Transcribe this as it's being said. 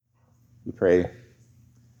We pray.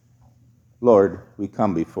 Lord, we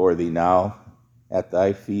come before thee now. At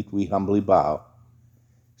thy feet we humbly bow.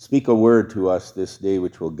 Speak a word to us this day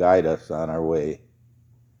which will guide us on our way.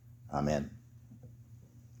 Amen.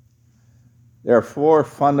 There are 4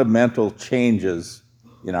 fundamental changes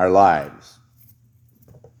in our lives: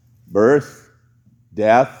 birth,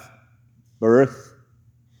 death, birth,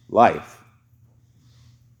 life.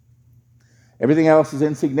 Everything else is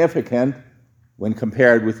insignificant when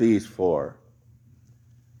compared with these 4.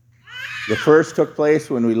 The first took place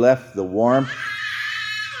when we left the warmth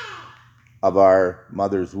of our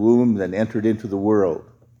mother's womb and entered into the world.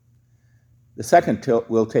 The second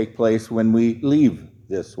will take place when we leave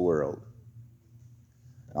this world.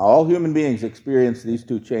 Now, all human beings experience these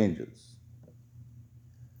 2 changes.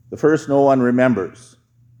 The first no one remembers.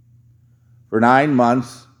 For 9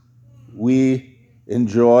 months, we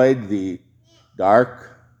enjoyed the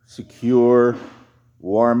dark, secure,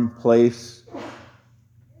 warm place.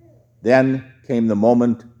 Then came the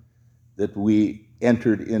moment that we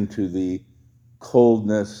entered into the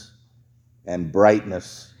coldness and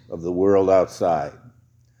brightness of the world outside.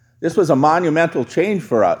 This was a monumental change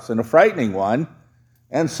for us and a frightening one,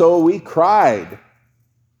 and so we cried.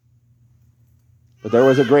 But there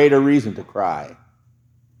was a greater reason to cry,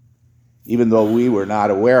 even though we were not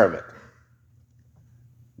aware of it.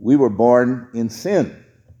 We were born in sin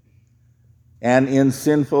and in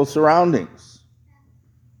sinful surroundings.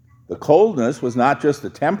 The coldness was not just the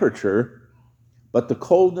temperature, but the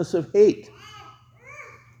coldness of hate.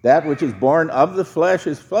 That which is born of the flesh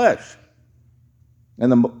is flesh.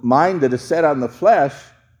 And the mind that is set on the flesh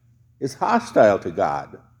is hostile to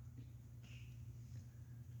God.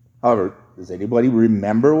 However, does anybody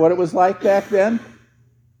remember what it was like back then?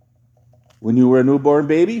 When you were a newborn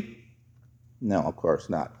baby? No, of course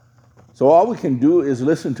not. So all we can do is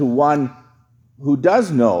listen to one who does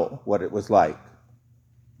know what it was like,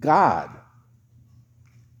 God.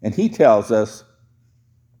 And he tells us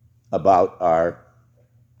about our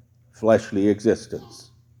fleshly existence.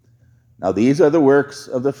 Now, these are the works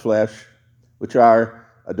of the flesh, which are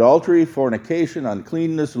adultery, fornication,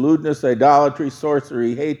 uncleanness, lewdness, idolatry,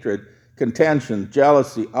 sorcery, hatred, contention,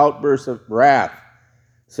 jealousy, outbursts of wrath,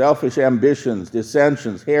 selfish ambitions,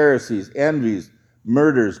 dissensions, heresies, envies,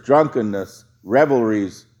 murders, drunkenness,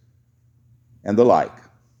 revelries, and the like,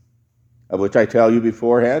 of which I tell you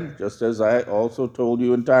beforehand, just as I also told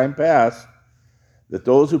you in time past, that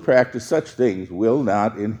those who practice such things will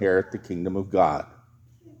not inherit the kingdom of God.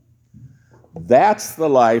 That's the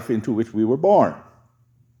life into which we were born.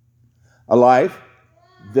 A life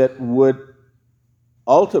that would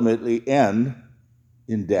ultimately end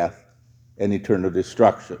in death and eternal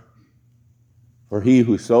destruction. For he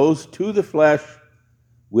who sows to the flesh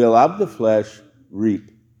will of the flesh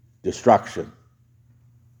reap destruction.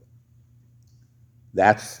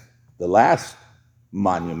 That's the last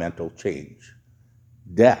monumental change.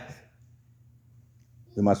 Death.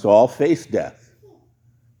 We must all face death.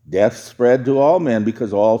 Death spread to all men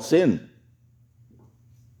because all sinned.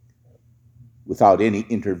 Without any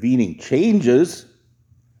intervening changes,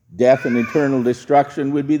 death and eternal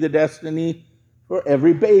destruction would be the destiny for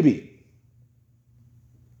every baby.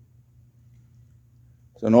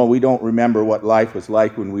 So no, we don't remember what life was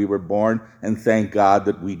like when we were born, and thank God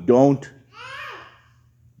that we don't,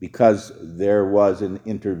 because there was an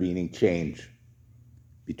intervening change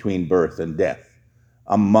between birth and death,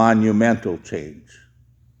 a monumental change.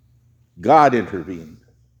 God intervened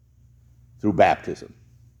through baptism,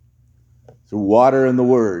 through water and the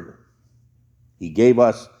Word. He gave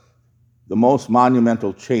us the most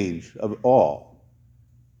monumental change of all,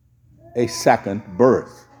 a second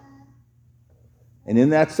birth. And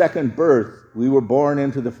in that second birth, we were born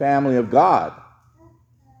into the family of God,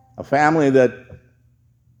 a family that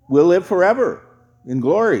will live forever in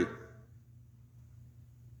glory.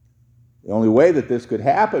 The only way that this could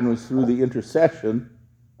happen was through the intercession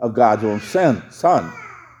of God's own Son,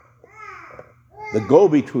 the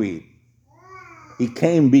go-between. He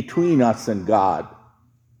came between us and God.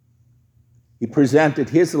 He presented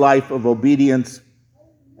his life of obedience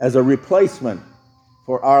as a replacement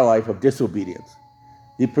for our life of disobedience.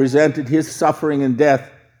 He presented his suffering and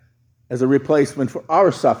death as a replacement for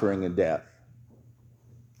our suffering and death.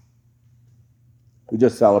 We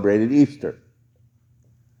just celebrated Easter.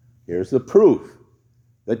 Here's the proof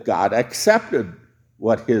that God accepted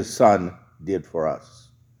what his Son did for us.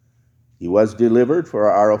 He was delivered for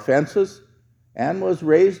our offenses and was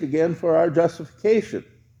raised again for our justification.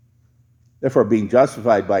 Therefore, being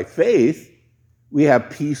justified by faith, we have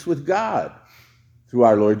peace with God through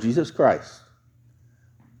our Lord Jesus Christ.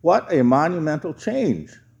 What a monumental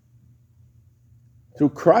change. Through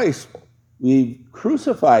Christ, We've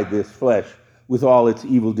crucified this flesh with all its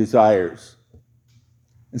evil desires.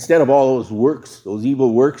 Instead of all those works, those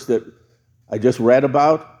evil works that I just read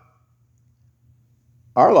about,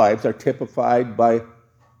 our lives are typified by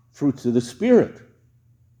fruits of the Spirit.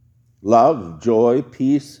 Love, joy,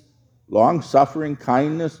 peace, long-suffering,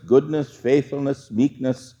 kindness, goodness, faithfulness,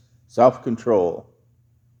 meekness, self-control.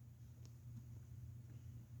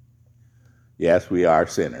 Yes, we are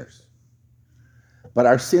sinners. But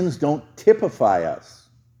our sins don't typify us.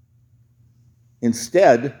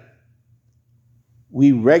 Instead,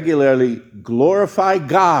 we regularly glorify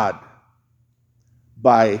God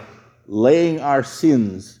by laying our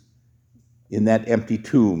sins in that empty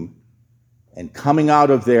tomb and coming out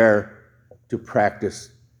of there to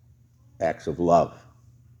practice acts of love.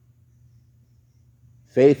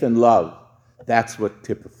 Faith and love, that's what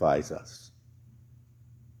typifies us.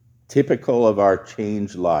 Typical of our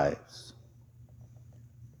changed lives.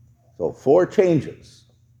 So 4 changes: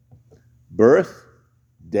 birth,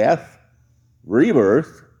 death,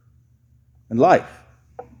 rebirth, and life.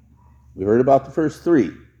 We heard about the first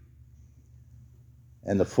 3.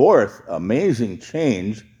 And the 4th amazing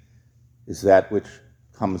change is that which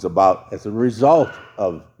comes about as a result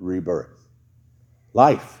of rebirth.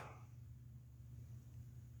 Life.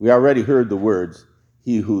 We already heard the words,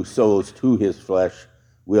 "He who sows to his flesh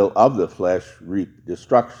will of the flesh reap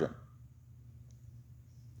destruction."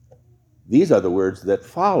 These are the words that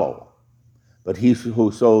follow. But he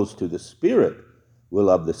who sows to the Spirit will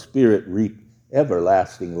of the Spirit reap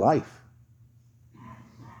everlasting life.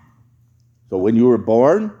 So when you were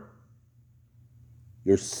born,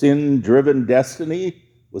 your sin-driven destiny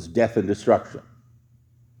was death and destruction.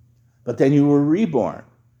 But then you were reborn,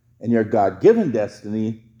 and your God-given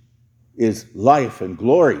destiny is life and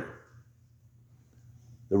glory.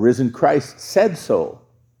 The risen Christ said so.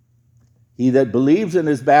 He that believes and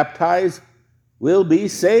is baptized will be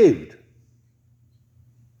saved.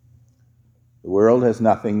 The world has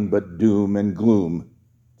nothing but doom and gloom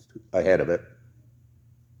ahead of it.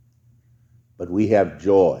 But we have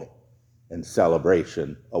joy and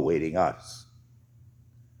celebration awaiting us.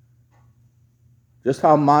 Just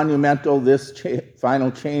how monumental this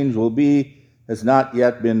final change will be has not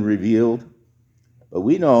yet been revealed, but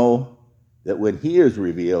we know that when he is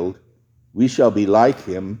revealed, we shall be like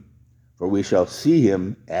him, for we shall see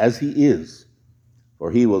him as he is.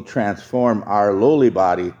 For he will transform our lowly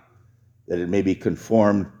body, that it may be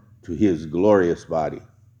conformed to his glorious body.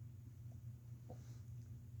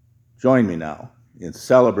 Join me now in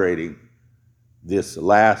celebrating this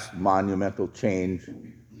last monumental change.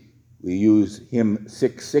 We use hymn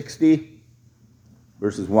 660,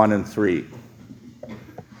 verses 1 and 3.